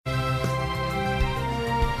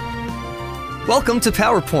Welcome to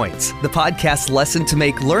PowerPoints, the podcast lesson to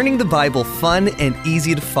make learning the Bible fun and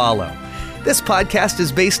easy to follow. This podcast is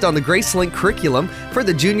based on the GraceLink curriculum for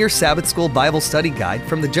the Junior Sabbath School Bible Study Guide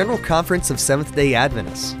from the General Conference of Seventh-day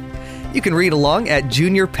Adventists. You can read along at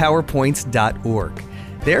juniorpowerpoints.org.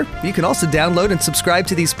 There, you can also download and subscribe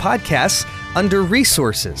to these podcasts under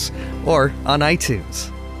Resources or on iTunes.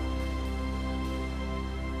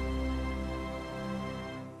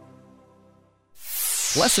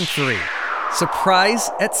 Lesson 3. Surprise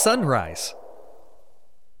at Sunrise.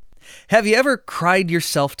 Have you ever cried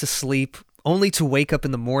yourself to sleep only to wake up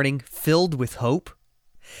in the morning filled with hope?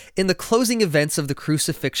 In the closing events of the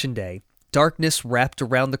crucifixion day, darkness wrapped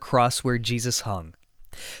around the cross where Jesus hung.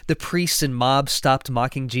 The priests and mob stopped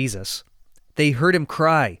mocking Jesus. They heard him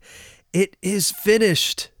cry, "It is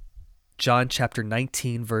finished." John chapter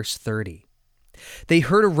 19, verse 30. They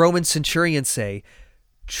heard a Roman centurion say,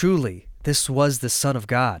 "Truly, this was the Son of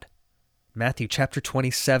God." Matthew chapter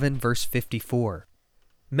 27, verse 54.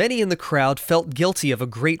 Many in the crowd felt guilty of a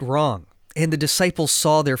great wrong, and the disciples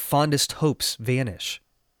saw their fondest hopes vanish.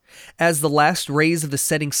 As the last rays of the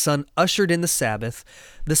setting sun ushered in the Sabbath,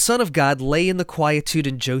 the Son of God lay in the quietude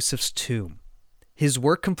in Joseph's tomb. His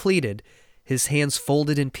work completed, his hands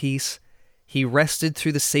folded in peace, he rested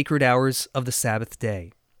through the sacred hours of the Sabbath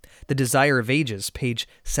day. The Desire of Ages, page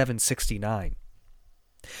 769.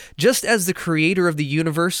 Just as the creator of the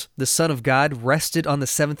universe, the Son of God, rested on the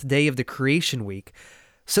seventh day of the creation week,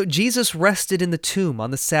 so Jesus rested in the tomb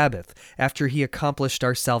on the Sabbath after he accomplished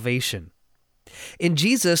our salvation. In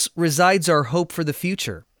Jesus resides our hope for the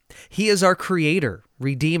future. He is our creator,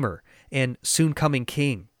 redeemer, and soon-coming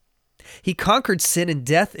king. He conquered sin and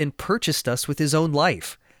death and purchased us with his own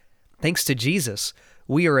life. Thanks to Jesus,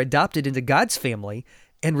 we are adopted into God's family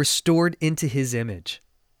and restored into his image.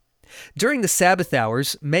 During the Sabbath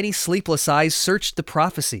hours, many sleepless eyes searched the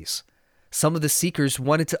prophecies. Some of the seekers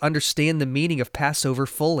wanted to understand the meaning of Passover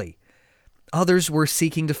fully. Others were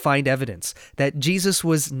seeking to find evidence that Jesus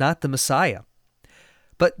was not the Messiah.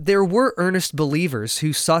 But there were earnest believers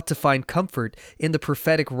who sought to find comfort in the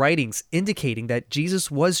prophetic writings indicating that Jesus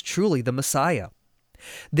was truly the Messiah.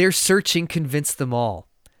 Their searching convinced them all.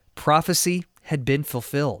 Prophecy had been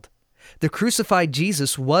fulfilled. The crucified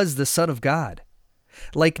Jesus was the Son of God.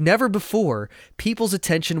 Like never before, people's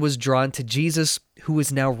attention was drawn to Jesus, who is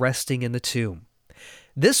now resting in the tomb.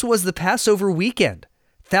 This was the Passover weekend.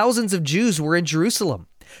 Thousands of Jews were in Jerusalem.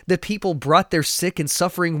 The people brought their sick and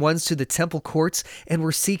suffering ones to the temple courts and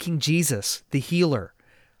were seeking Jesus, the healer.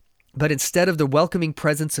 But instead of the welcoming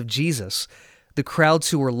presence of Jesus, the crowds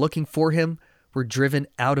who were looking for him were driven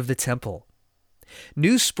out of the temple.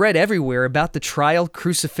 News spread everywhere about the trial,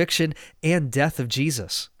 crucifixion, and death of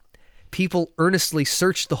Jesus. People earnestly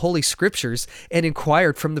searched the Holy Scriptures and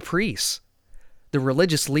inquired from the priests. The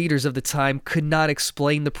religious leaders of the time could not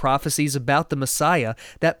explain the prophecies about the Messiah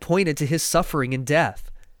that pointed to his suffering and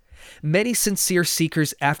death. Many sincere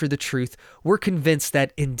seekers after the truth were convinced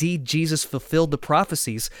that indeed Jesus fulfilled the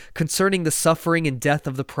prophecies concerning the suffering and death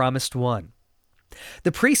of the promised one.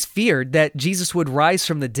 The priests feared that Jesus would rise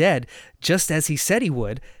from the dead just as he said he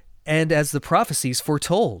would, and as the prophecies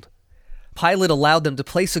foretold. Pilate allowed them to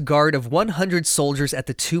place a guard of 100 soldiers at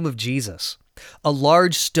the tomb of Jesus. A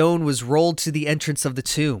large stone was rolled to the entrance of the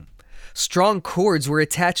tomb. Strong cords were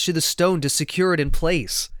attached to the stone to secure it in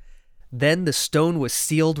place. Then the stone was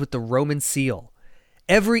sealed with the Roman seal.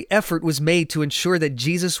 Every effort was made to ensure that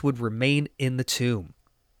Jesus would remain in the tomb.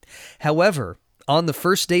 However, on the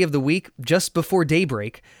first day of the week, just before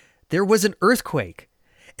daybreak, there was an earthquake.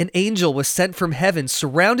 An angel was sent from heaven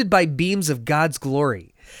surrounded by beams of God's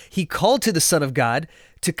glory. He called to the Son of God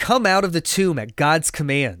to come out of the tomb at God's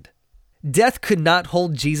command. Death could not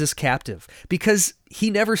hold Jesus captive because he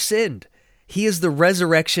never sinned. He is the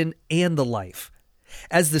resurrection and the life.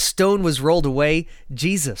 As the stone was rolled away,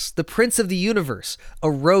 Jesus, the Prince of the universe,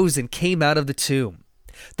 arose and came out of the tomb.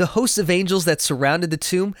 The hosts of angels that surrounded the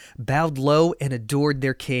tomb bowed low and adored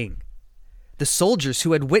their king. The soldiers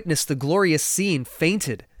who had witnessed the glorious scene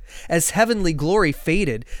fainted. As heavenly glory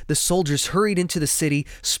faded, the soldiers hurried into the city,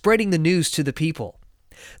 spreading the news to the people.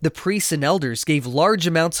 The priests and elders gave large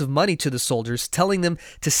amounts of money to the soldiers, telling them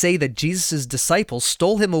to say that Jesus' disciples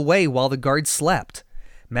stole him away while the guards slept.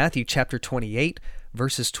 Matthew chapter 28,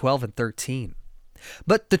 verses 12 and 13.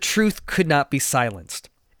 But the truth could not be silenced.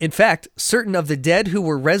 In fact, certain of the dead who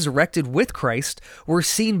were resurrected with Christ were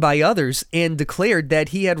seen by others and declared that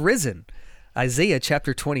he had risen. Isaiah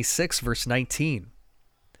chapter 26, verse 19.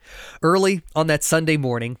 Early on that Sunday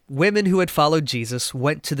morning, women who had followed Jesus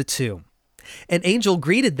went to the tomb. An angel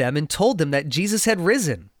greeted them and told them that Jesus had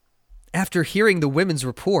risen. After hearing the women's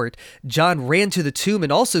report, John ran to the tomb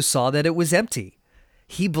and also saw that it was empty.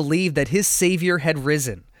 He believed that his Savior had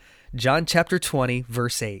risen. John chapter 20,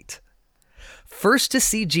 verse 8. First to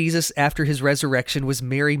see Jesus after his resurrection was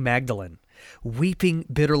Mary Magdalene. Weeping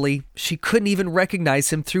bitterly, she couldn't even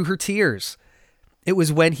recognize him through her tears. It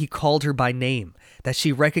was when he called her by name that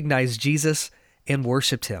she recognized Jesus and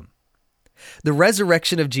worshiped him. The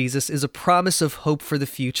resurrection of Jesus is a promise of hope for the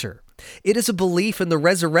future. It is a belief in the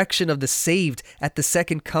resurrection of the saved at the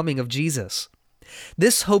second coming of Jesus.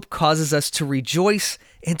 This hope causes us to rejoice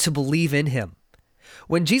and to believe in him.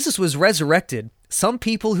 When Jesus was resurrected, some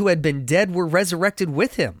people who had been dead were resurrected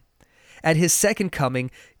with him. At his second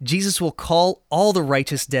coming, Jesus will call all the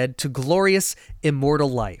righteous dead to glorious, immortal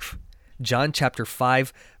life. John chapter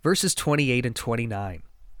 5, verses 28 and 29.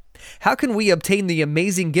 How can we obtain the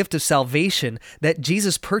amazing gift of salvation that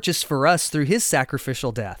Jesus purchased for us through his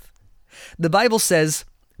sacrificial death? The Bible says,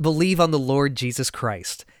 "Believe on the Lord Jesus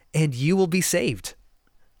Christ, and you will be saved."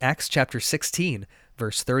 Acts chapter 16,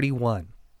 verse 31.